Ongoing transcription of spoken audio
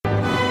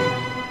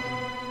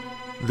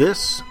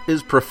This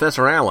is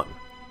Professor Allen,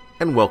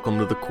 and welcome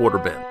to the Quarter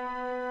Bin.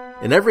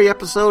 In every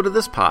episode of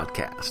this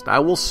podcast, I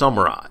will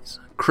summarize,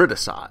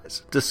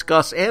 criticize,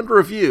 discuss, and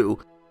review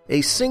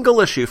a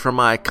single issue from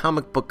my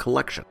comic book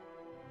collection,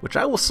 which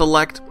I will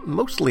select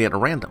mostly at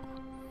random.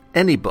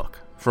 Any book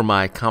from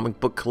my comic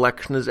book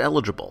collection is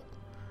eligible,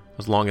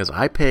 as long as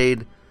I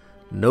paid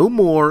no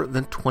more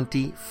than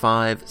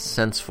 25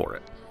 cents for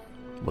it.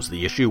 Was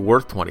the issue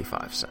worth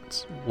 25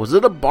 cents? Was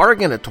it a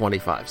bargain at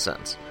 25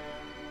 cents?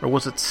 Or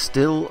was it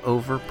still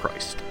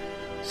overpriced?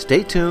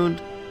 Stay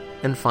tuned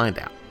and find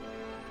out.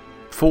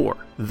 For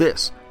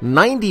this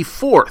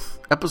 94th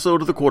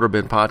episode of the Quarter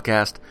Bin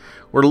Podcast,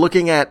 we're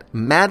looking at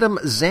Madame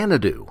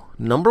Xanadu,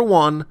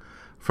 #1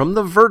 from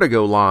the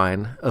Vertigo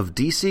line of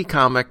DC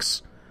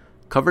Comics,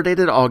 cover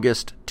dated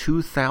August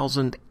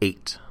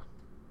 2008.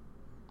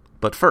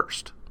 But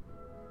first,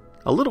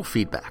 a little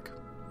feedback.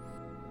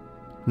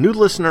 New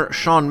listener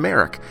Sean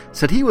Merrick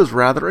said he was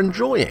rather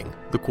enjoying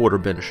the Quarter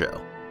Bin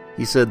show.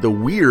 He said the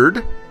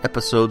Weird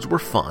episodes were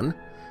fun,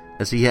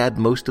 as he had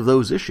most of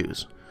those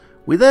issues.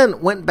 We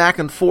then went back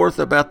and forth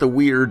about the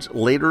Weird's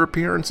later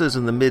appearances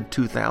in the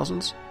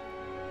mid-2000s.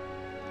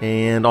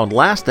 And on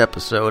last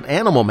episode,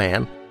 Animal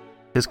Man,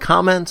 his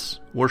comments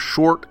were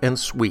short and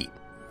sweet.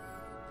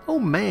 Oh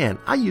man,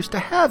 I used to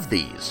have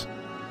these.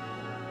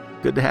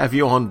 Good to have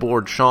you on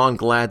board, Sean.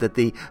 Glad that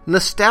the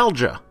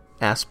nostalgia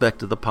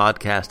aspect of the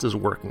podcast is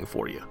working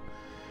for you.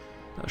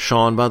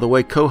 Sean, by the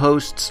way,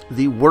 co-hosts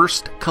the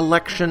Worst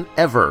Collection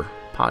Ever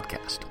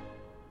podcast.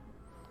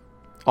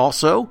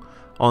 Also,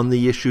 on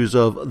the issues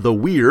of The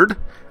Weird,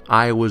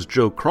 Iowa's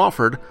Joe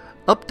Crawford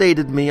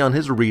updated me on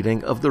his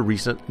reading of the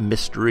recent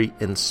Mystery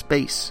in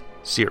Space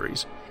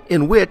series,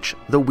 in which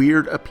The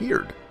Weird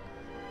appeared.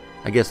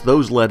 I guess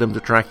those led him to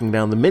tracking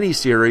down the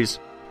miniseries.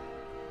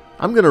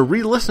 I'm going to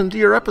re-listen to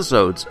your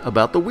episodes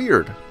about The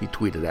Weird, he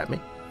tweeted at me.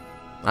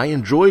 I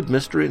enjoyed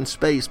Mystery in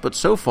Space, but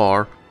so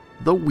far,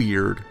 The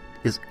Weird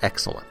is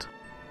excellent.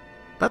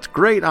 That's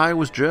great,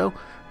 Iowa's Joe.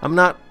 I'm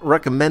not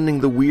recommending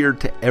The Weird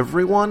to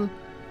everyone,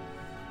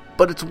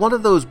 but it's one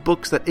of those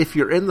books that if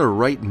you're in the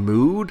right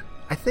mood,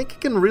 I think it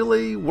can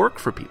really work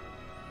for people.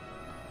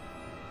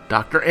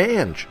 Dr.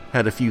 Ange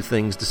had a few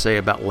things to say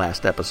about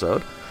last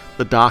episode.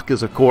 The doc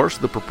is, of course,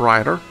 the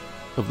proprietor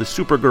of the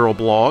Supergirl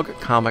blog,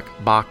 Comic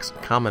Box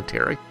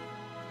Commentary.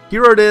 He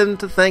wrote in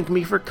to thank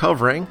me for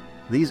covering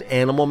these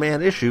Animal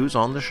Man issues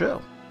on the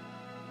show.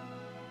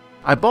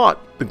 I bought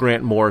the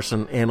Grant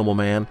Morrison Animal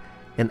Man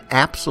and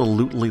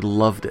absolutely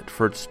loved it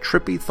for its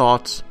trippy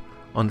thoughts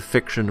on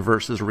fiction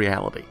versus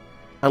reality.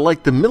 I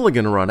liked the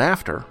Milligan run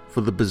after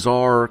for the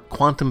bizarre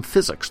quantum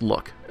physics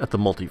look at the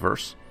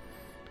multiverse,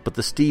 but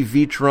the Steve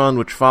Veitch run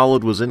which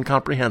followed was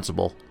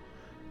incomprehensible,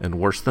 and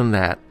worse than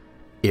that,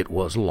 it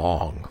was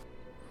long.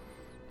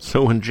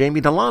 So when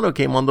Jamie Delano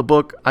came on the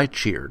book, I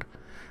cheered.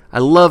 I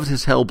loved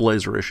his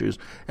Hellblazer issues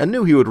and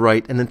knew he would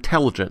write an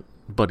intelligent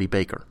Buddy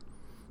Baker.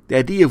 The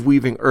idea of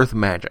weaving Earth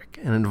magic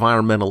and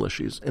environmental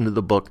issues into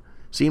the book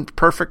seemed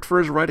perfect for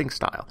his writing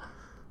style.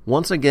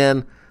 Once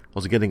again, I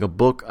was getting a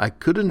book I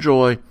could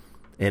enjoy,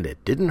 and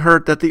it didn't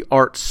hurt that the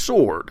art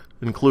soared,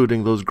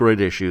 including those great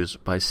issues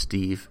by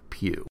Steve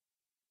Pugh.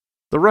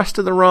 The rest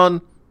of the run,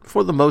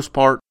 for the most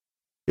part,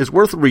 is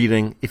worth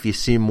reading if you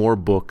see more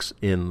books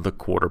in the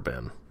Quarter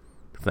Bin.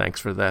 Thanks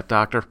for that,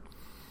 Doctor.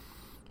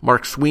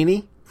 Mark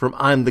Sweeney from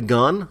I'm the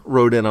Gun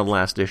wrote in on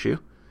last issue.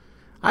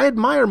 I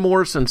admire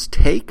Morrison's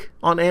take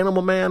on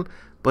Animal Man,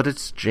 but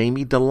it's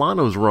Jamie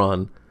Delano's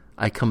run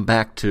I come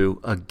back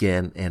to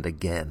again and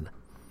again.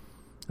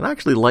 And I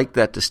actually like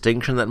that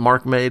distinction that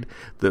Mark made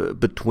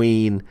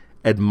between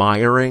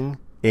admiring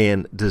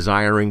and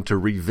desiring to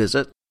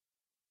revisit,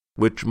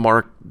 which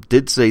Mark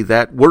did say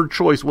that word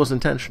choice was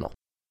intentional.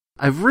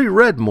 I've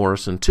reread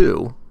Morrison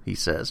too, he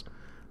says,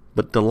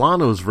 but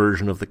Delano's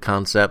version of the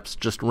concepts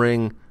just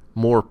ring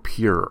more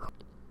pure.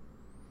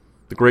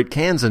 The great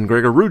Kansan,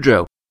 Greg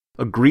Araujo,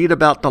 agreed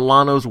about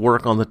Delano's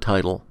work on the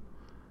title.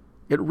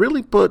 It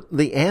really put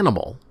the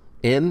animal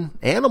in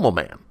Animal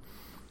Man.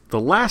 The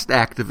last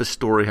act of his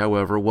story,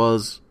 however,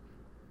 was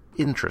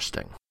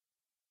interesting.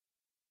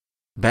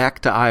 Back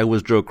to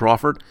Iowa's Joe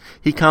Crawford,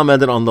 he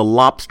commented on the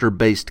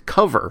lobster-based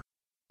cover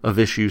of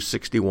issue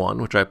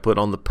 61, which I put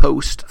on the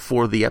post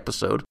for the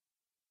episode.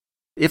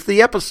 If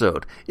the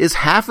episode is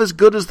half as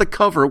good as the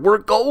cover, we're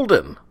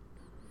golden.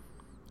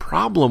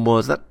 Problem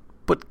was that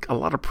put a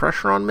lot of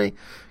pressure on me,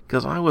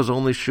 because I was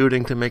only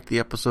shooting to make the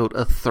episode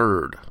a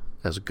third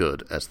as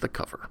good as the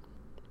cover.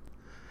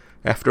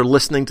 After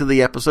listening to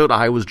the episode,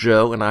 Iowa's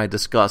Joe and I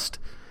discussed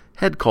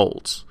head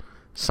colds,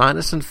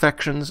 sinus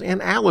infections,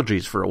 and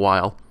allergies for a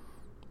while.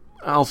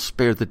 I'll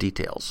spare the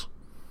details.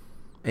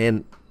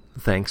 And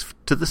thanks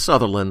to the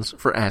Sutherlands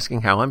for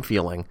asking how I'm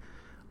feeling.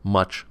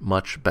 Much,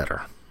 much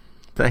better.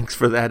 Thanks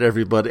for that,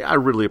 everybody. I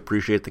really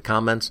appreciate the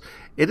comments.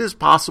 It is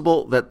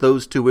possible that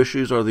those two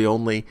issues are the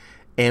only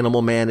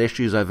Animal Man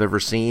issues I've ever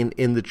seen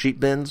in the cheap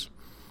bins.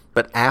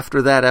 But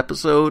after that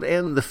episode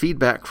and the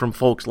feedback from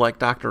folks like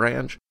Dr.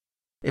 Ange,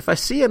 if I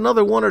see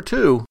another one or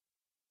two,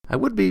 I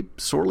would be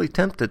sorely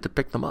tempted to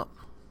pick them up.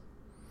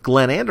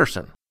 Glenn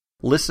Anderson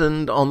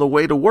listened on the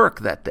way to work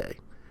that day.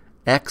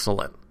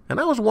 Excellent. And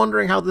I was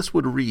wondering how this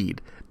would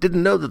read.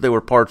 Didn't know that they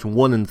were parts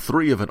 1 and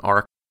 3 of an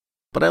arc,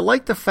 but I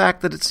liked the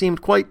fact that it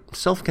seemed quite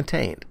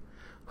self-contained.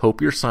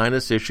 Hope your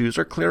sinus issues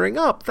are clearing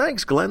up.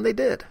 Thanks, Glenn, they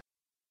did.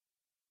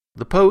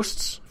 The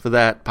posts for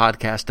that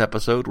podcast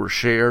episode were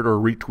shared or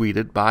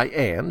retweeted by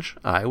Ange,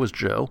 I was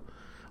Joe,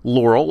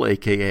 Laurel,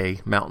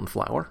 a.k.a. Mountain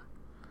Flower,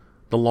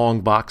 The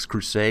Long Box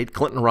Crusade,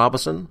 Clinton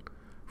Robinson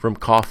from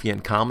Coffee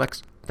and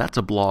Comics, that's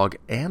a blog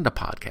and a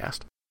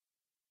podcast,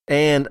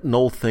 and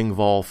Noel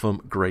Thingvall from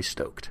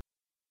Greystoked.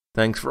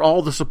 Thanks for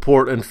all the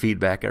support and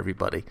feedback,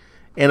 everybody.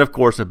 And of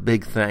course, a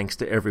big thanks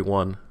to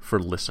everyone for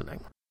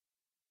listening.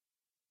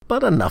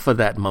 But enough of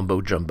that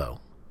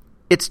mumbo-jumbo.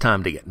 It's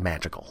time to get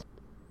magical.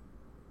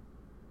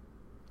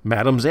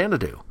 Madame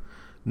Xanadu,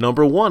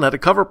 number 1 at a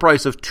cover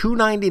price of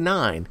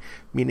 $2.99,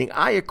 meaning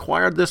I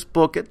acquired this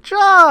book at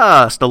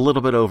just a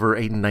little bit over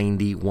a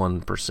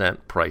 91%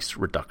 price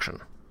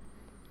reduction.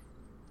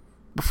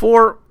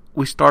 Before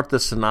we start the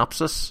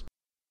synopsis,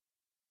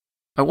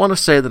 I want to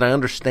say that I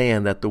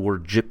understand that the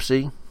word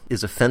gypsy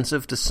is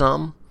offensive to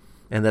some,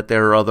 and that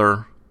there are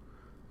other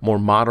more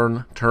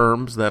modern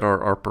terms that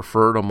are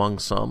preferred among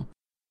some.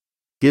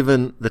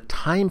 Given the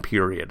time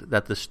period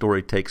that the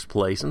story takes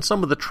place and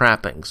some of the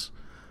trappings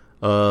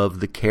of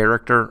the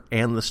character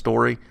and the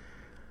story,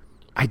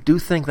 I do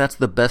think that's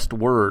the best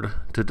word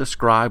to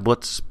describe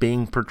what's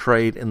being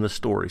portrayed in the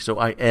story. So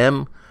I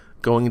am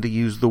going to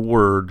use the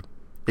word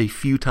a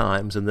few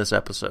times in this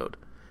episode,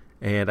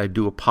 and I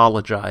do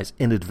apologize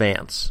in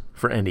advance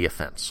for any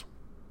offense.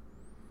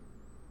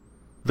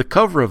 The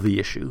cover of the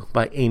issue,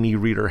 by Amy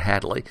Reeder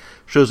Hadley,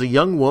 shows a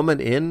young woman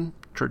in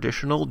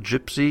traditional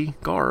gypsy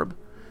garb,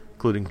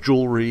 including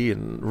jewelry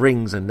and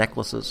rings and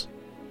necklaces,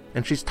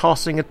 and she's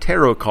tossing a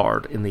tarot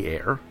card in the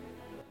air,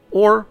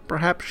 or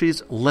perhaps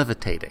she's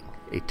levitating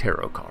a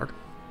tarot card.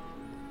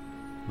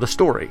 The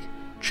story,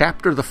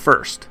 Chapter the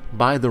First,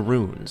 by the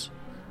Runes,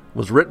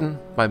 was written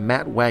by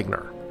Matt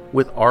Wagner,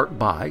 with art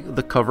by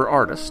the cover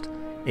artist,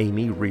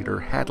 Amy Reeder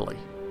Hadley.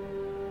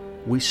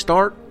 We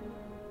start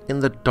in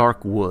the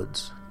dark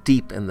woods,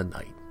 deep in the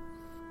night.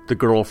 The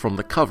girl from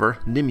the cover,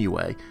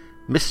 Nimue,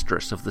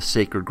 mistress of the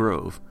sacred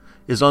grove,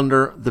 is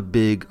under the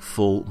big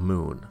full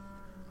moon.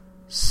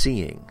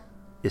 Seeing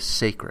is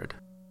sacred.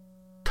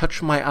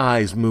 Touch my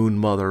eyes, moon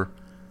mother,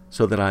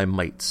 so that I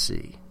might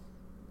see.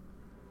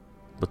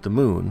 But the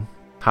moon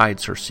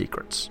hides her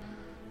secrets,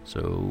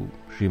 so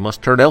she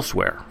must turn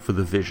elsewhere for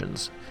the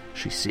visions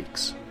she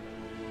seeks.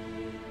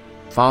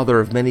 Father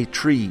of many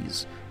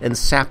trees and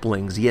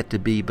saplings yet to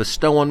be,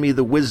 bestow on me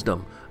the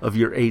wisdom of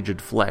your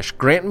aged flesh.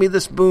 Grant me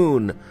this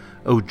boon,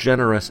 O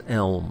generous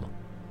elm.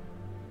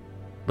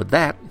 But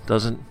that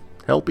doesn't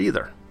help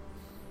either.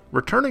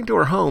 Returning to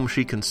her home,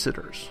 she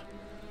considers.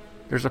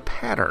 There's a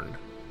pattern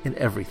in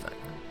everything.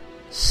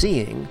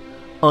 Seeing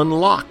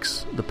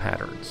unlocks the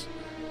patterns,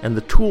 and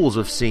the tools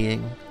of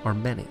seeing are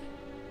many.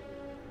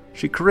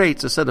 She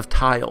creates a set of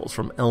tiles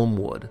from elm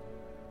wood,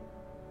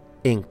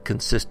 ink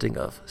consisting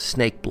of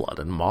snake blood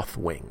and moth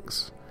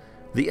wings.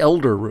 The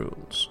elder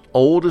runes,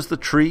 old as the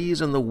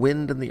trees and the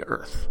wind and the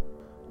earth.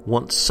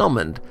 Once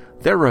summoned,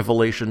 their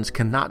revelations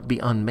cannot be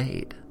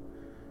unmade,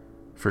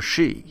 for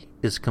she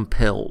is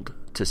compelled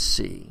to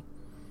see,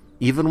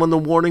 even when the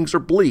warnings are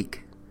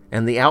bleak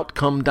and the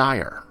outcome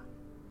dire.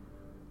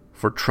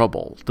 For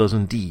trouble does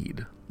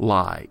indeed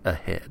lie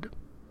ahead.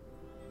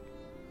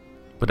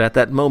 But at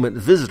that moment,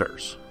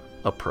 visitors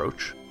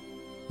approach.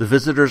 The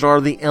visitors are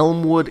the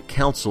Elmwood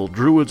Council,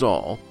 druids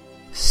all,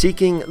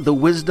 seeking the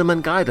wisdom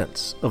and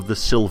guidance of the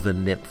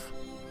sylvan nymph.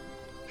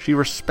 She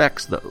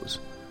respects those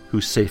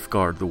who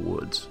safeguard the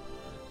woods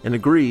and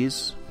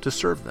agrees to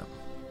serve them.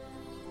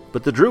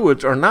 But the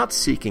druids are not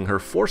seeking her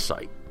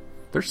foresight.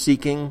 They're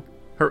seeking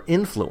her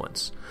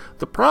influence.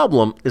 The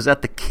problem is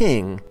that the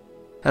king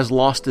has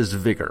lost his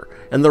vigor,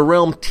 and the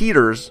realm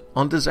teeters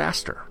on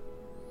disaster.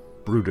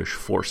 Brutish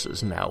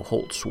forces now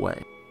hold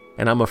sway,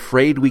 and I'm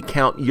afraid we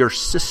count your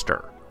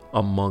sister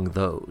among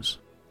those.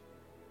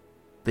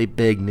 They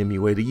beg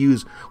Nimue to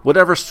use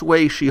whatever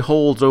sway she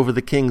holds over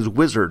the king's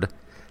wizard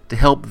to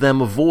help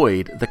them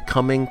avoid the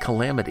coming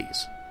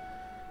calamities.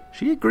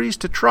 She agrees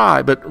to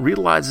try, but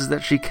realizes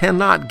that she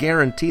cannot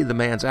guarantee the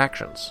man's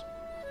actions.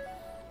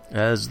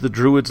 As the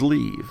druids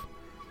leave,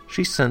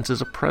 she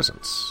senses a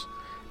presence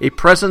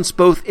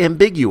both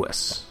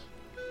ambiguous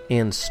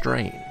and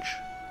strange.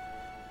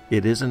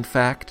 It is, in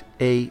fact,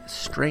 a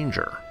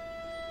stranger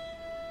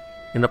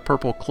in a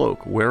purple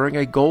cloak, wearing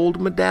a gold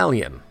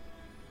medallion.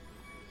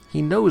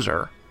 He knows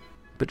her,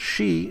 but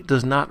she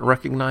does not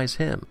recognize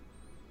him.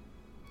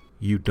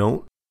 You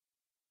don't?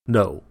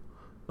 No,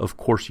 of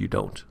course you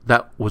don't.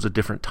 That was a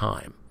different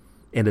time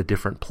and a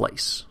different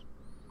place.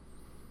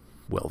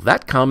 Well,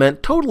 that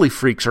comment totally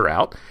freaks her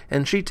out,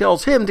 and she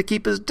tells him to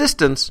keep his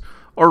distance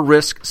or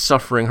risk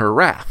suffering her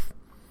wrath.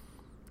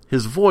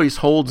 His voice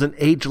holds an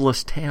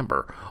ageless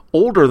timbre,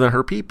 older than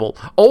her people,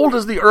 old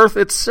as the earth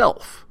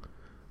itself.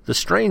 The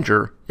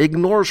stranger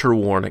ignores her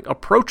warning,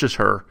 approaches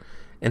her,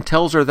 and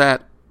tells her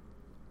that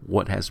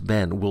What has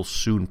been will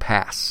soon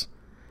pass,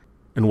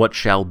 and what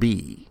shall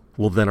be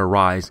will then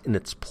arise in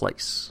its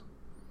place.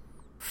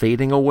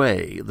 Fading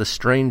away, the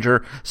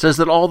stranger says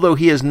that although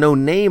he has no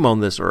name on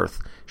this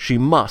earth, she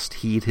must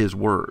heed his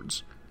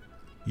words.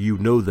 You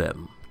know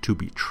them to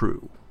be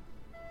true.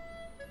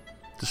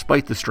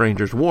 Despite the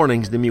stranger's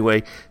warnings,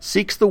 Nimue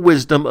seeks the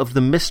wisdom of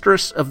the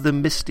mistress of the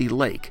Misty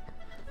Lake.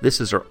 This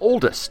is her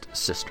oldest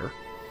sister,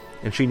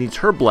 and she needs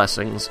her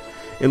blessings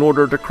in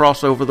order to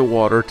cross over the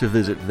water to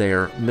visit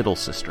their middle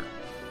sister.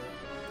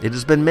 It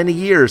has been many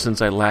years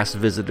since I last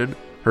visited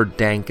her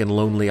dank and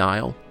lonely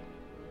isle.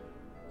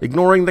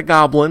 Ignoring the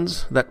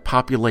goblins that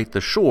populate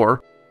the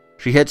shore,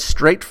 she heads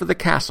straight for the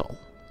castle,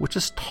 which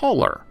is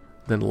taller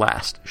than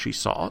last she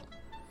saw it.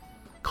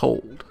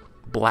 Cold,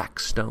 black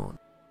stone.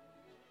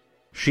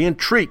 She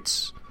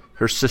entreats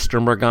her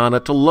sister Morgana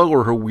to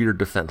lower her weird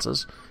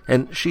defenses,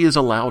 and she is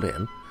allowed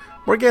in.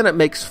 Morgana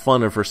makes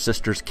fun of her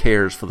sister's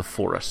cares for the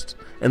forest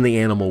and the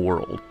animal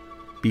world,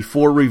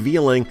 before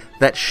revealing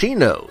that she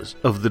knows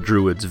of the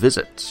druid's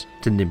visits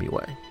to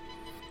Nimue.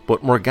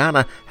 But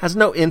Morgana has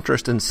no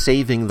interest in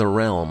saving the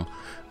realm.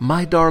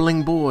 My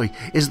darling boy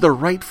is the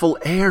rightful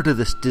heir to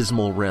this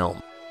dismal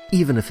realm,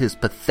 even if his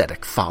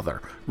pathetic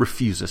father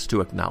refuses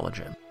to acknowledge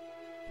him.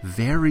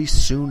 Very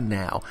soon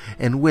now,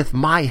 and with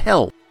my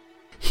help,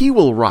 he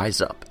will rise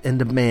up and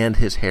demand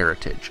his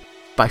heritage,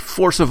 by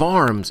force of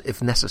arms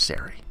if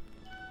necessary.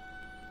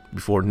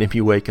 Before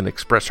Nimue can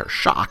express her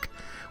shock,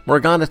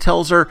 Morgana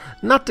tells her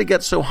not to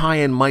get so high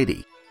and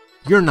mighty.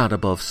 You're not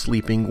above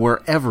sleeping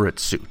wherever it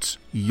suits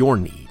your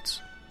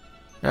needs.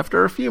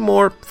 After a few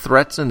more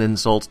threats and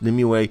insults,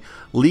 Nimue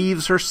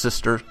leaves her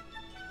sister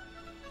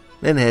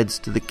and heads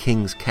to the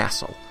king's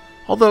castle,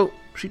 although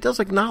she does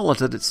acknowledge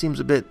that it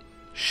seems a bit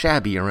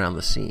shabby around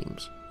the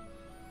seams.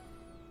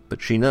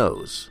 But she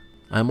knows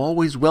I'm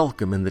always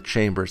welcome in the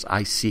chambers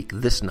I seek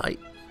this night,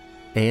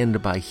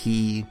 and by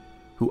he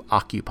who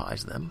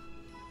occupies them.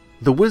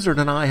 The wizard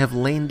and I have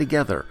lain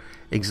together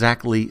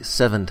exactly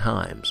 7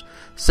 times.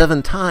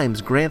 7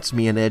 times grants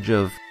me an edge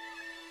of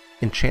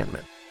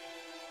enchantment.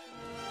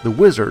 The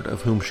wizard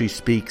of whom she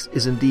speaks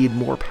is indeed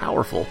more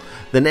powerful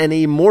than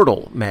any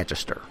mortal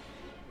magister.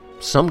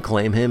 Some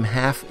claim him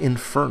half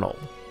infernal.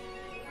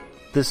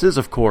 This is,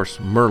 of course,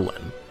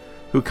 Merlin,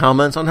 who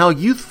comments on how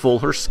youthful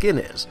her skin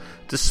is,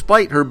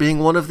 despite her being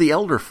one of the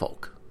elder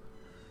folk.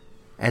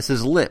 As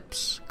his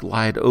lips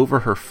glide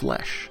over her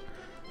flesh,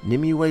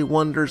 Nimue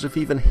wonders if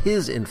even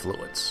his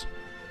influence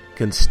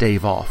can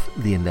stave off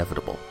the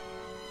inevitable.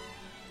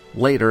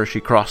 Later, as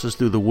she crosses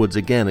through the woods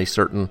again, a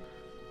certain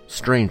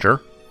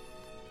stranger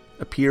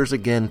appears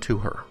again to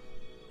her.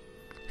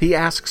 He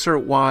asks her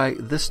why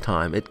this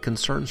time it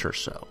concerns her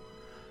so.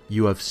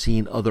 You have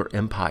seen other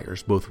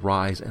empires both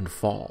rise and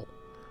fall.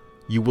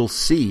 You will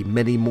see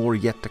many more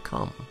yet to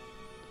come.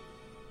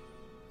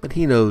 But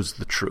he knows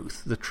the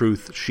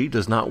truth she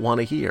does not want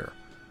to hear.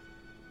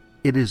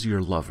 It is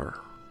your lover,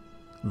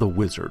 the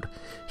wizard.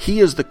 He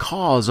is the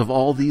cause of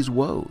all these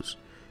woes.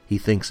 He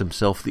thinks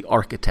himself the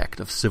architect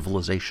of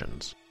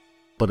civilizations.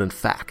 But in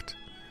fact,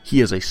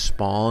 he is a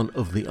spawn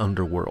of the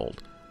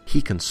underworld.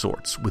 He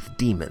consorts with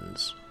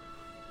demons.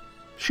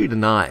 She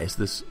denies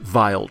this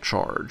vile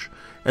charge,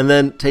 and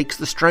then takes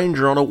the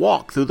stranger on a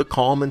walk through the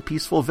calm and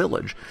peaceful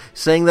village,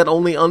 saying that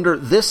only under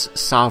this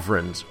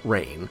sovereign's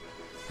reign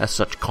has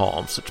such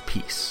calm, such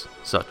peace,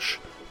 such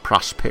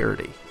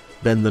prosperity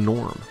been the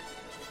norm.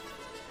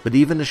 But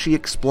even as she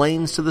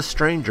explains to the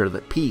stranger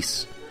that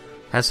peace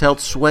has held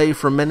sway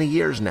for many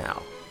years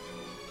now,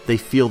 they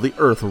feel the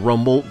earth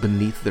rumble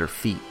beneath their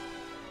feet.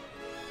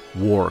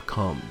 War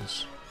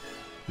comes,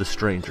 the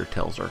stranger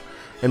tells her,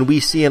 and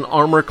we see an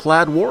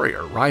armor-clad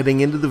warrior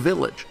riding into the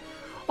village.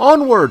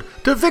 Onward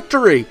to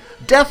victory!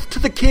 Death to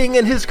the king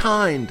and his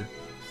kind!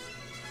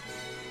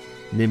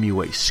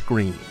 Nimue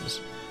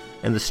screams,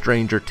 and the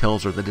stranger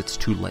tells her that it's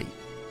too late.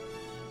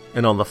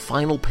 And on the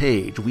final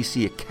page, we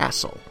see a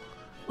castle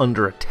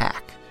under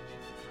attack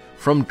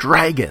from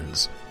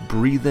dragons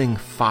breathing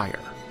fire.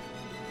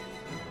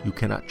 You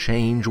cannot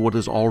change what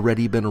has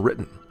already been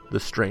written, the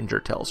stranger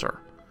tells her.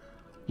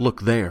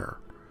 Look there,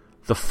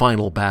 the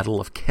final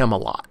battle of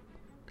Camelot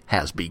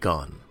has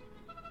begun.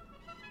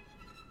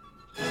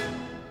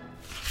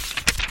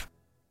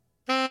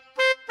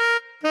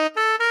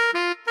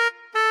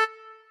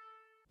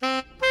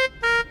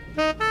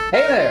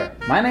 Hey there,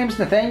 my name's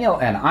Nathaniel,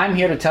 and I'm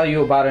here to tell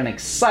you about an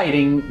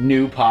exciting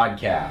new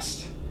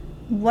podcast.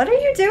 What are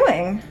you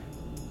doing?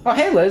 Oh,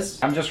 hey Liz,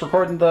 I'm just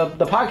recording the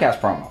podcast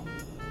promo.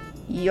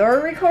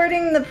 You're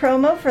recording the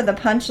promo for the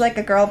Punch Like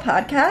a Girl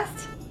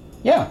podcast?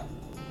 Yeah.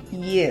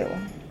 You.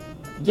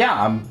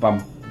 Yeah, I'm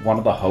one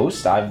of the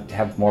hosts. I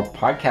have more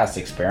podcast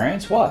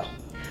experience. What?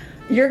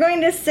 You're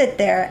going to sit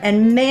there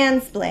and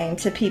mansplain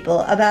to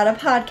people about a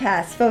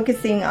podcast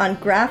focusing on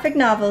graphic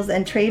novels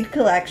and trade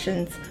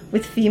collections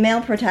with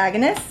female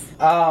protagonists?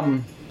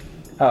 Oh.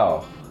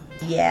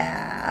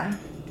 Yeah.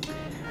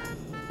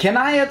 Can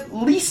I at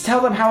least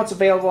tell them how it's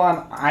available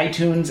on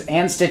iTunes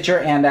and Stitcher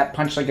and at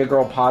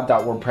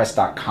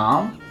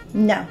punchlikeagirlpod.wordpress.com?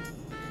 No.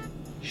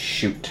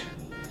 Shoot.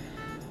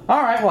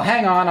 Alright, well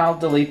hang on, I'll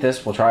delete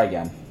this. We'll try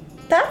again.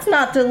 That's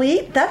not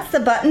delete, that's the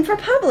button for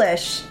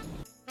publish.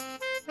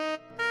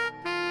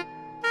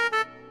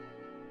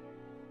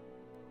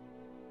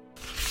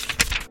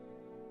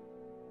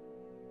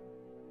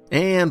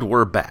 And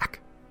we're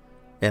back.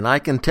 And I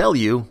can tell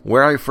you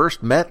where I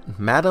first met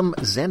Madame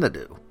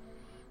Xanadu.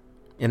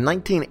 In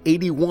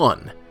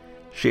 1981,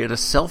 she had a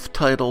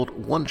self-titled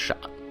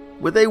one-shot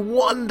with a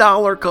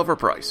 $1 cover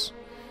price.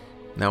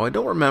 Now, I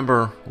don't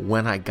remember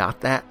when I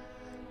got that,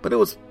 but it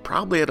was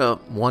probably at a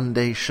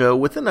one-day show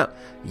within a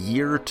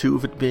year or two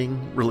of it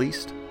being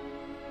released.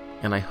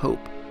 And I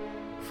hope,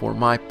 for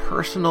my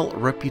personal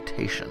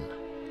reputation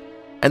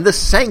and the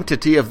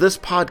sanctity of this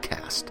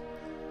podcast,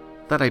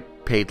 that I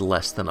paid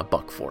less than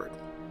 $1 for it.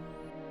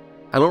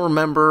 I don't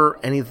remember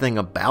anything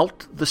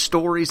about the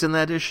stories in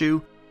that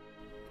issue,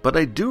 but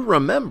I do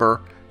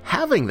remember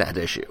having that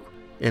issue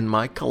in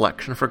my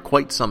collection for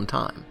quite some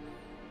time.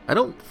 I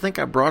don't think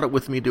I brought it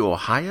with me to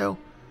Ohio,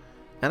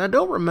 and I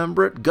don't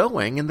remember it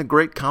going in the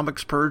Great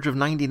Comics Purge of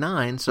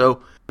 '99,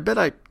 so I bet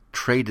I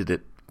traded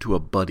it to a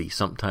buddy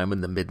sometime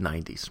in the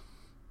mid-'90s.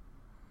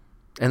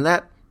 And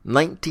that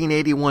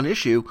 1981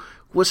 issue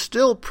was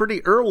still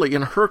pretty early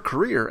in her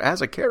career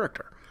as a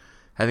character,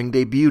 having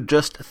debuted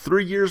just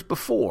 3 years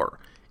before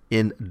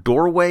in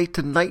Doorway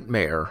to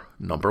Nightmare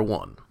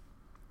 #1.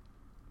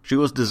 She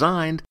was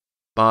designed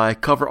by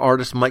cover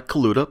artist Mike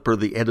Kaluta per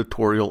the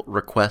editorial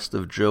request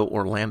of Joe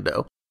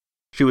Orlando.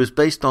 She was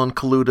based on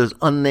Kaluta's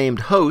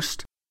unnamed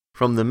host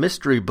from the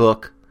mystery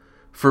book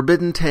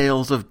Forbidden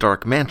Tales of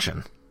Dark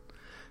Mansion.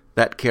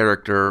 That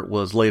character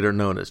was later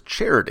known as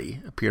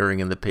Charity, appearing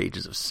in the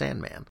pages of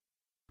Sandman.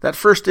 That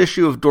first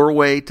issue of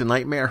Doorway to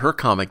Nightmare, her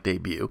comic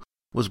debut,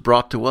 was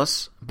brought to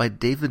us by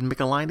David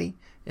Michelinie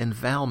and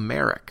Val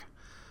Merrick.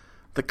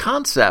 The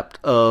concept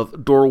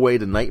of Doorway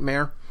to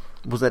Nightmare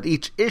was that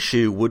each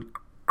issue would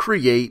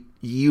create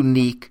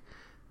unique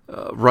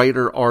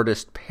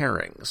writer-artist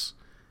pairings,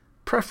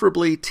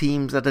 preferably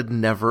teams that had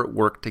never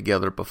worked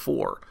together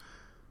before.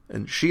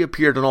 And she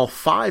appeared in all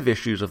 5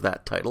 issues of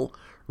that title,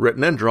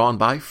 written and drawn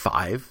by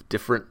 5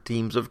 different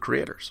teams of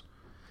creators.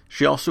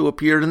 She also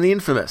appeared in the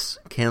infamous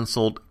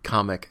canceled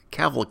comic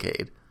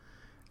Cavalcade,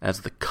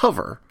 as the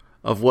cover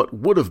of what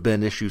would have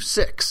been issue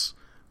 6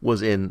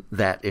 was in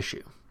that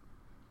issue.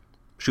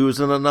 She was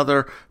in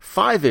another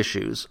 5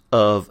 issues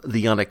of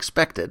The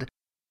Unexpected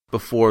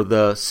before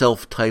the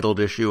self-titled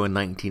issue in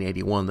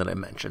 1981 that I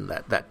mentioned,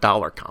 that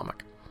dollar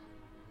comic.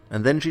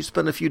 And then she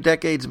spent a few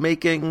decades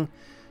making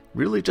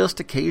really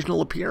just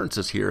occasional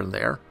appearances here and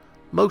there,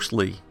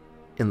 mostly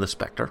in The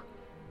Spectre.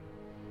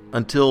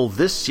 Until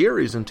this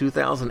series in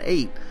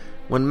 2008,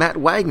 when Matt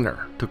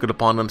Wagner took it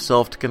upon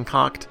himself to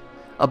concoct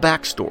a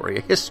backstory,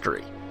 a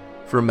history,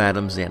 for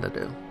Madame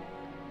Xanadu.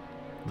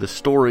 The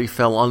story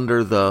fell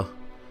under the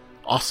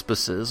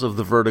auspices of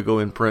the Vertigo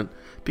imprint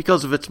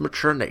because of its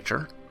mature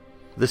nature.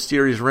 The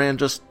series ran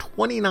just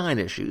 29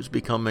 issues,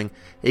 becoming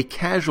a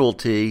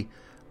casualty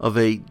of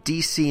a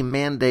DC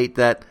mandate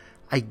that,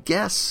 I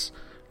guess,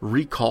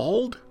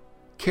 recalled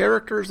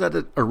characters that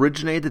had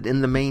originated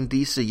in the main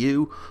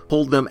DCU,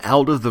 pulled them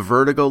out of the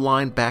Vertigo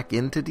line back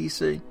into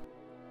DC.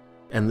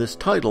 And this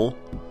title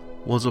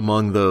was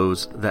among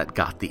those that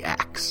got the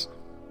axe.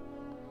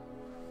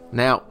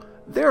 Now,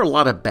 there are a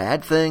lot of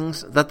bad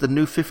things that the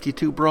New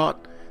 52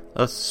 brought,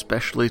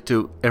 especially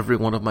to every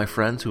one of my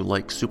friends who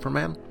like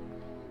Superman.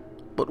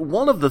 But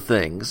one of the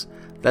things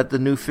that the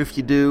New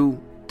 52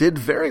 did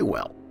very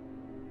well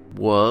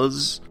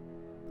was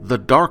the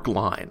Dark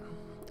line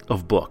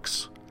of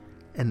books.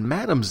 And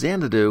Madame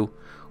Xanadu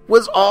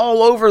was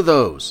all over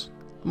those,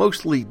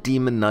 mostly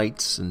Demon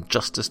Knights and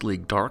Justice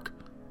League Dark.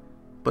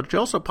 But she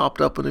also popped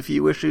up in a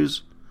few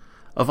issues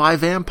of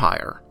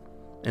iVampire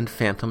and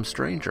Phantom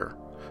Stranger,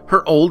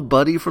 her old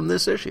buddy from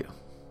this issue.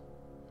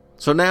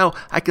 So now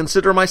I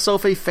consider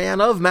myself a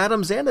fan of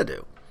Madame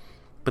Xanadu,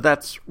 but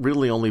that's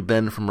really only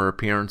been from her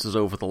appearances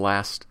over the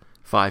last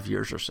 5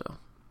 years or so.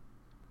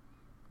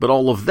 But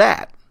all of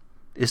that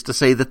is to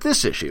say that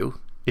this issue,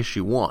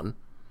 issue 1,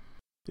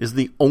 is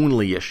the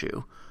only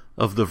issue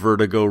of the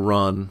Vertigo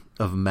run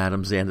of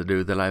Madame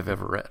Xanadu that I've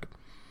ever read.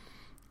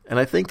 And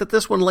I think that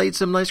this one laid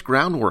some nice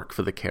groundwork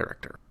for the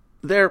character.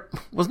 There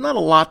was not a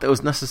lot that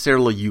was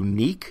necessarily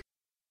unique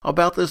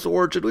about this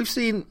origin. We've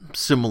seen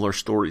similar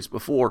stories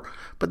before,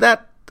 but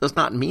that does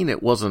not mean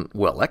it wasn't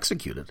well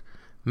executed.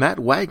 Matt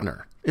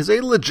Wagner is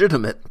a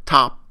legitimate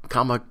top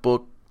comic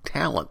book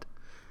talent.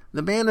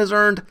 The man has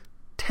earned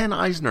 10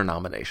 Eisner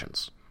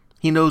nominations.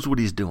 He knows what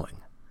he's doing.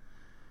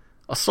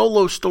 A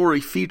solo story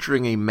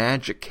featuring a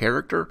magic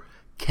character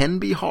can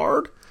be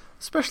hard,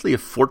 especially a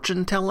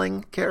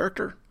fortune-telling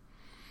character.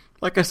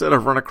 Like I said,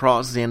 I've run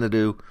across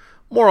Xanadu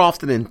more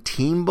often in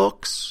team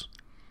books,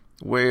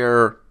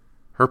 where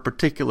her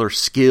particular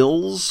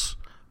skills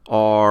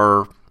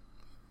are,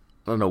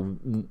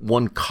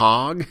 one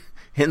cog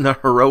in the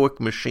heroic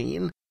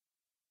machine.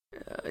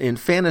 In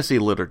fantasy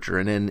literature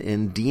and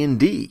in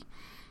D&D,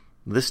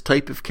 this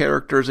type of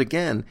character is,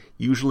 again,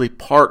 usually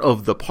part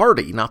of the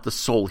party, not the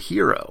sole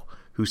hero,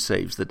 who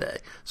saves the day.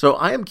 So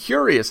I am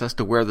curious as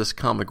to where this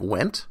comic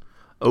went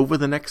over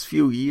the next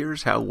few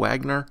years, how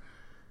Wagner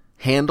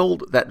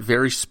handled that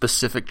very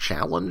specific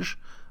challenge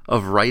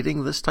of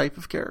writing this type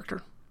of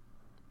character.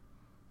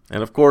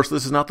 And of course,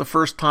 this is not the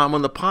first time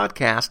on the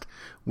podcast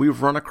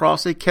we've run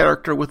across a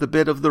character with a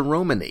bit of the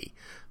Romany,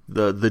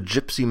 the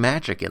gypsy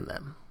magic in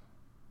them.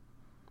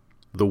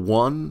 The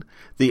one,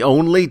 the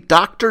only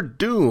Dr.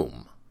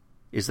 Doom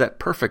is that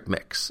perfect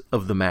mix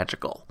of the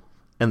magical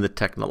and the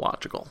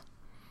technological.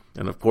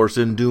 And of course,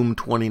 in Doom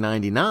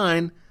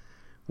 2099,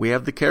 we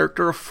have the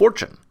character of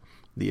Fortune,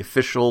 the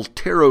official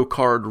tarot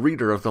card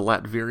reader of the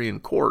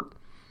Latverian court,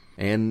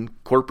 and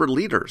corporate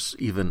leaders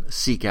even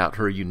seek out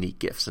her unique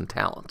gifts and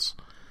talents.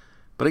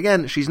 But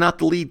again, she's not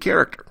the lead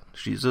character.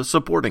 She's a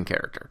supporting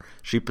character.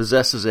 She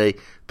possesses a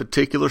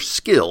particular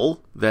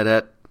skill that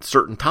at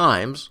certain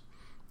times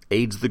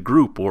aids the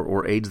group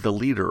or aids the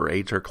leader or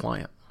aids her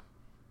client.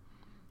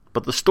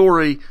 But the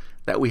story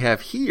that we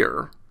have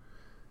here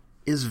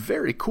is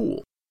very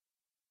cool.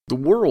 The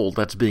world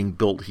that's being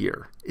built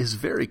here is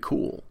very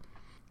cool.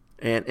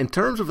 And in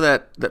terms of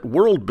that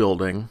world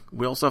building,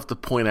 we also have to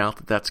point out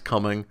that that's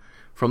coming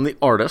from the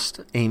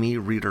artist, Amy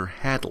Reeder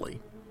Hadley.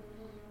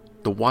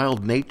 The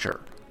wild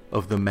nature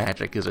of the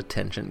magic is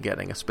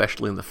attention-getting,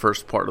 especially in the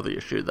first part of the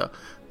issue,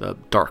 the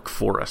dark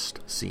forest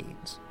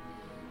scenes.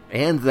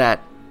 And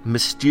that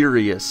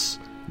mysterious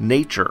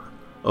nature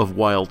of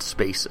wild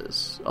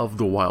spaces, of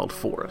the wild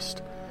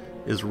forest,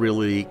 is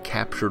really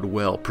captured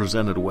well,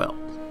 presented well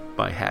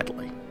by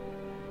Hadley.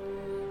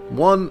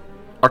 One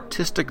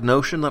artistic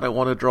notion that I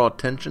want to draw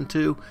attention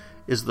to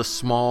is the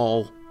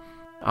small,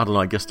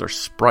 I guess they're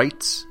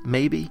sprites,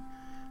 maybe,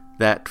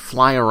 that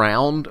fly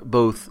around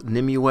both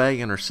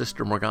Nimue and her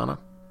sister Morgana.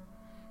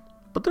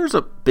 But there's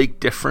a big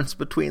difference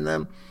between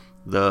them.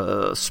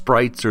 The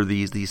sprites are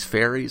these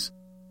fairies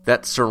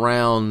that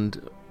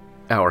surround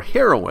our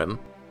heroine.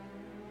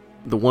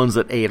 The ones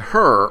that aid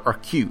her are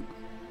cute,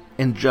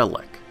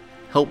 angelic,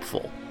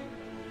 helpful.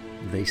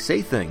 They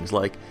say things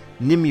like,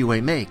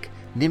 Nimue make,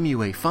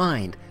 Nimue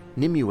find,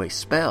 Nimue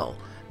spell,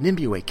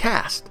 Nimue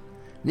cast,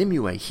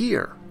 Nimue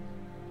hear.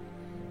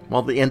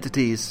 While the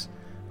entities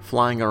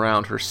flying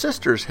around her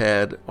sister's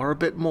head are a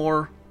bit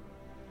more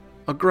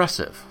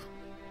aggressive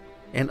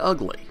and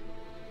ugly.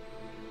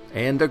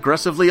 And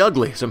aggressively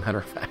ugly, as a matter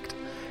of fact.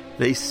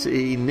 They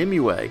see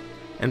Nimue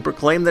and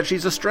proclaim that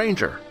she's a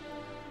stranger.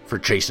 For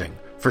chasing,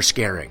 for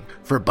scaring,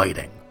 for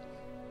biting.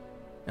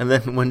 And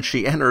then when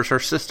she enters her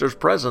sister's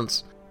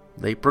presence,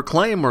 they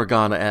proclaim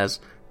Morgana as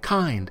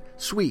kind,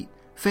 sweet,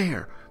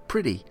 fair,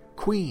 pretty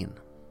queen.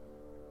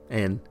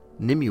 And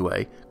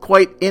Nimue,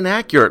 quite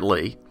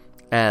inaccurately,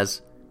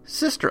 as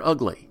sister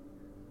ugly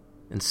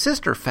and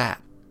sister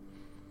fat.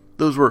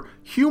 Those were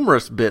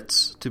humorous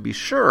bits, to be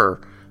sure,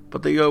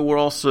 but they were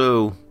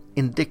also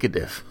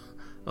indicative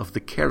of the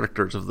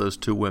characters of those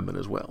two women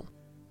as well.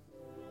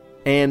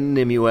 And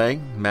Nimue,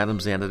 Madame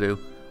Xanadu,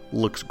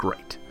 looks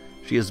great.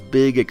 She has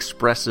big,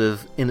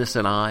 expressive,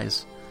 innocent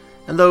eyes,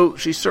 and though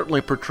she's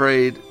certainly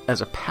portrayed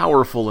as a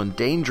powerful and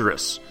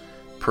dangerous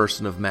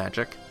person of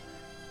magic,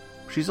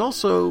 she's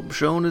also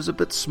shown as a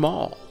bit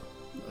small,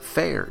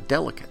 fair,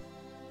 delicate.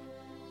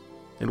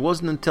 It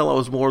wasn't until I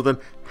was more than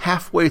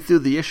halfway through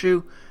the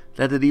issue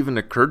that it even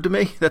occurred to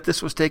me that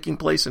this was taking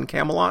place in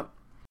Camelot,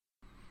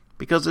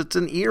 because it's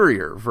an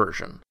eerier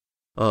version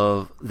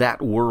of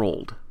that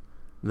world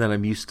than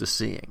I'm used to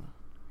seeing.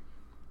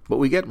 But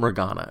we get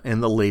Morgana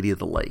and the Lady of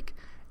the Lake,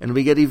 and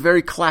we get a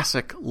very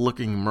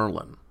classic-looking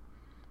Merlin.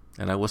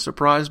 And I was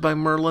surprised by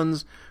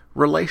Merlin's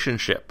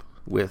relationship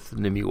with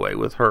Nimue,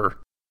 with her,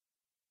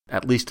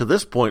 at least to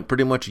this point,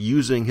 pretty much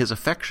using his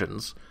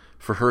affections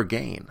for her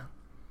gain.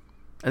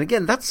 And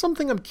again, that's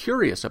something I'm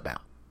curious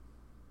about.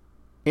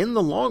 In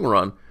the long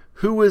run,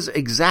 who is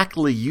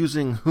exactly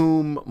using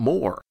whom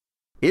more?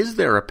 Is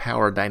there a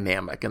power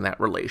dynamic in that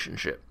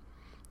relationship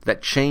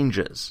that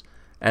changes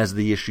as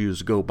the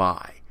issues go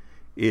by?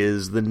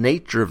 Is the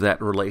nature of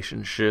that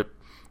relationship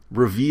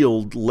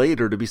revealed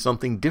later to be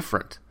something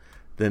different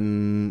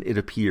than it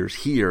appears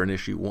here in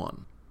issue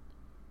 1?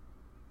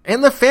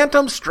 And the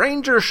Phantom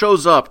Stranger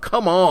shows up.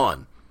 Come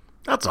on.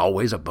 That's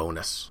always a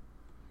bonus.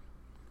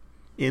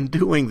 In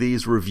doing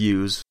these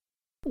reviews,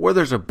 where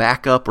there's a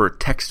backup or a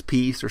text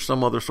piece or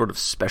some other sort of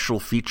special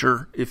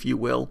feature, if you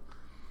will,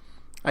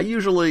 I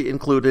usually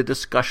include a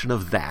discussion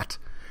of that,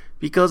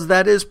 because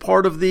that is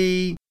part of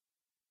the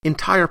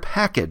entire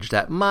package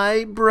that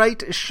my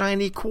bright,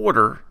 shiny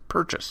quarter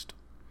purchased.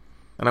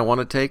 And I want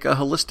to take a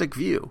holistic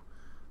view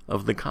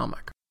of the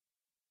comic.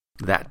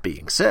 That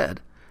being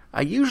said,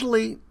 I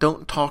usually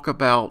don't talk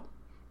about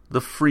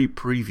the free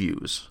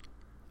previews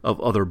of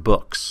other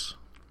books,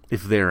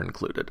 if they're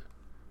included.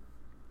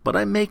 But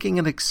I'm making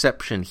an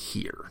exception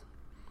here.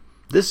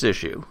 This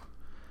issue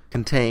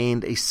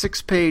contained a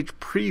 6-page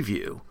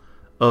preview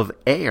of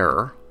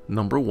Air,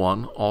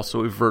 #1,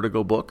 also a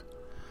Vertigo book,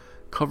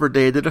 cover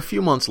dated a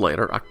few months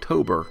later,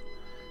 October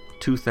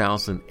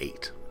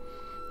 2008.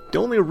 The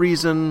only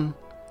reason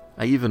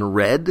I even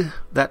read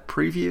that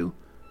preview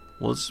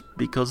was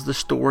because the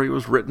story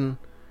was written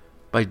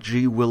by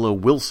G. Willow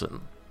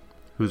Wilson,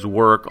 whose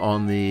work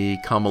on the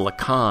Kamala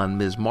Khan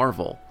Ms.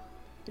 Marvel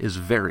is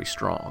very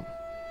strong.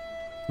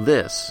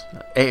 This,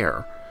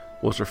 Air,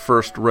 was her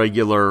first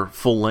regular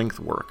full-length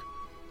work,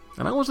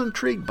 and I was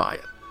intrigued by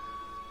it.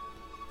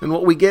 And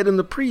what we get in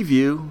the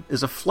preview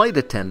is a flight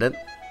attendant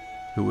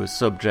who is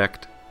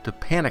subject to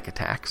panic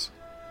attacks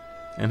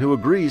and who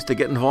agrees to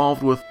get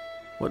involved with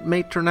what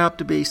may turn out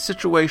to be a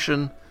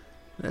situation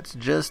that's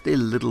just a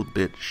little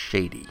bit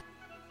shady.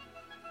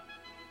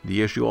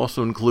 The issue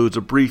also includes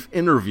a brief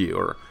interview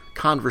or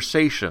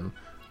conversation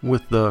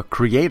with the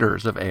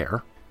creators of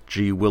Air,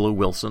 G. Willow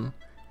Wilson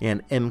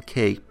and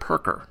M.K.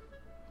 Perker.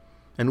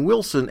 And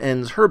Wilson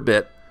ends her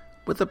bit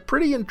with a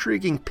pretty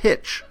intriguing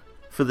pitch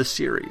for the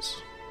series.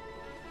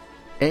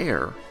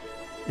 Air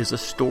is a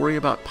story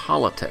about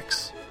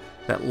politics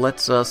that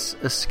lets us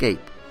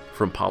escape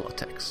from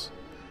politics.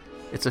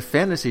 It's a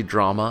fantasy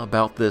drama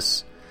about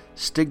this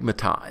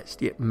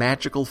stigmatized yet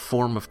magical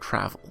form of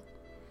travel,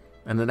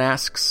 and it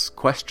asks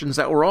questions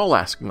that we're all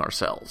asking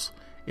ourselves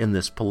in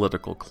this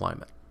political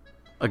climate.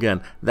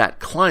 Again, that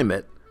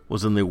climate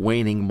was in the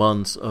waning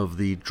months of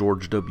the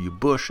George W.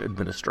 Bush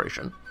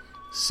administration,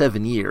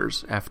 7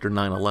 years after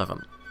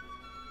 9/11.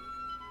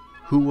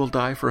 Who will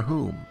die for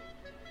whom?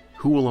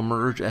 Who will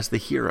emerge as the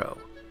hero?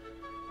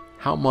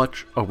 How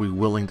much are we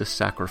willing to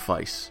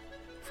sacrifice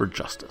for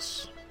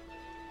justice?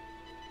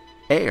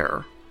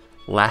 Air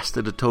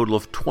lasted a total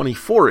of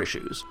 24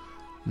 issues,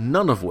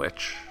 none of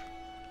which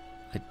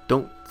I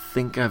don't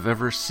think I've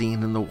ever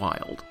seen in the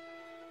wild.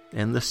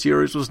 And the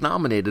series was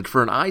nominated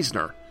for an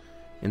Eisner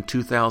in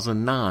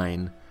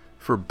 2009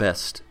 for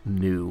Best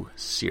New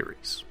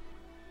Series.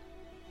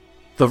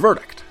 The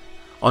verdict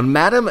on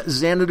Madame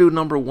Xanadu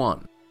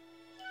 #1.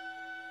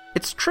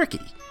 It's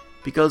tricky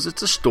because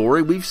it's a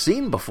story we've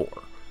seen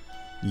before.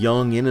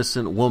 Young,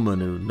 innocent woman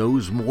who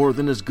knows more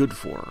than is good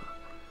for her,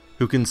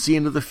 who can see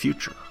into the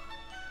future,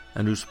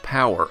 and whose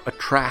power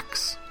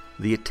attracts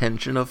the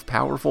attention of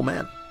powerful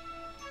men.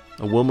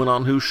 A woman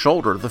on whose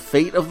shoulder the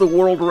fate of the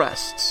world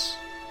rests.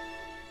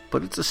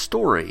 But it's a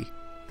story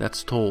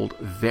that's told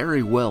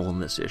very well in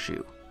this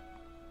issue.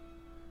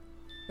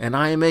 And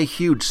I am a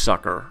huge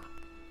sucker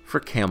for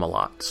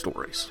Camelot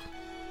stories.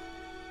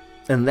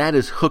 And that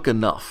is hook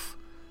enough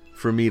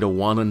for me to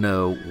want to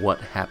know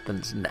what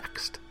happens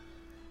next.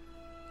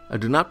 I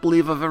do not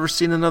believe I've ever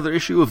seen another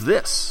issue of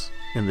this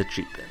in the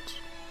cheap bins.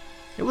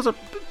 It was a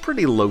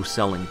pretty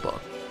low-selling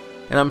book,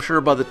 and I'm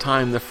sure by the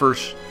time the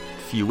first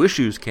few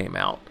issues came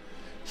out,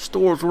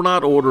 stores were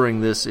not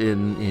ordering this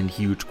in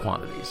huge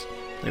quantities.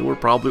 They were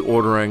probably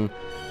ordering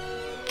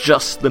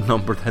just the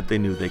number that they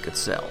knew they could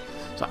sell.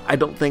 So I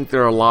don't think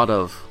there are a lot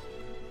of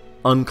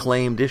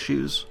unclaimed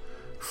issues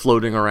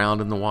floating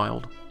around in the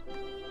wild.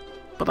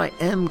 But I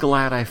am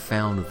glad I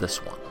found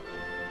this one.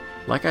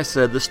 Like I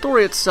said, the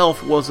story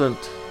itself wasn't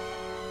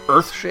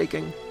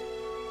earth-shaking,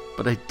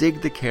 but I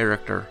dig the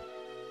character,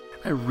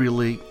 and I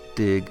really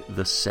dig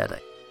the setting.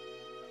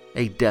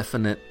 A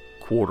definite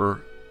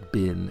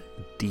quarter-bin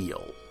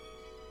deal.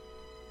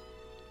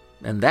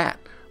 And that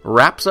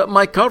wraps up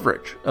my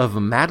coverage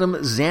of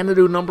Madame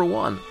Xanadu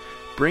 #1,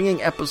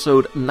 bringing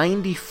episode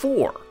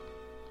 94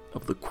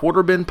 of the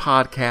Quarter Bin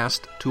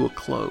Podcast to a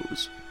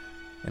close.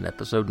 In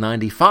episode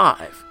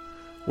 95,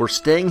 we're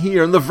staying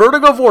here in the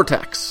Vertigo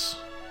Vortex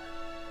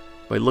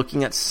by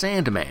looking at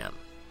Sandman,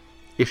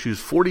 issues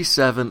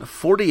 47,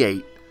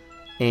 48,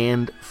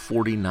 and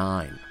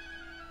 49.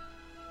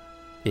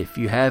 If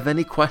you have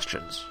any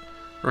questions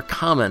or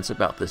comments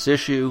about this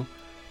issue,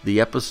 the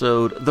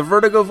episode, the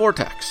Vertigo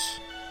Vortex,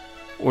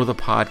 or the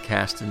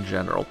podcast in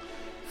general,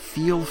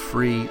 feel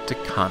free to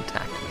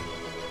contact me.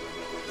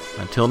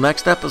 Until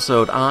next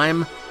episode,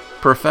 I'm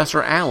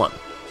Professor Allen,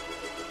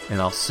 and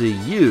I'll see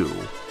you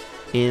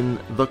in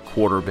the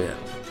Quarter Bin.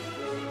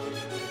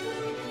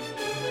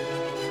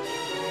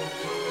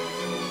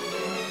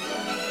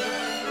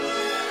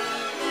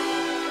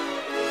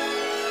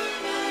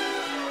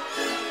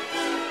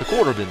 The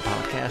Quarter Bin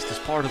Podcast is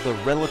part of the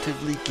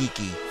Relatively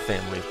Geeky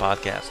family of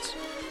podcasts.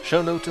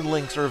 Show notes and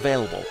links are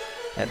available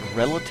at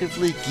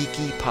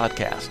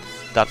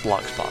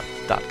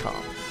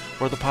relativelygeekypodcast.blogspot.com,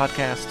 where the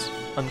podcasts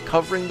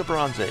Uncovering the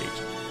Bronze Age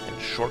and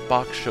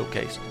Shortbox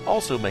Showcase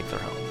also make their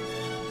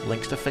home.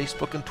 Links to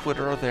Facebook and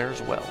Twitter are there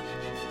as well.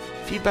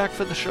 Feedback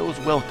for the show is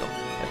welcome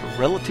at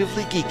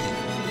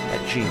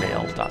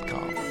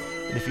relativelygeeky@gmail.com.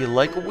 And if you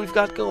like what we've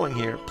got going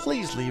here,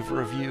 please leave a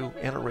review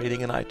and a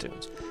rating in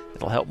iTunes.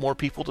 It'll help more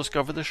people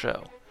discover the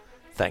show.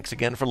 Thanks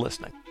again for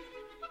listening.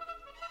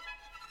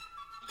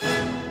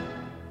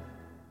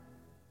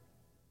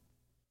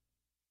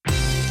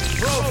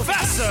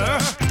 Professor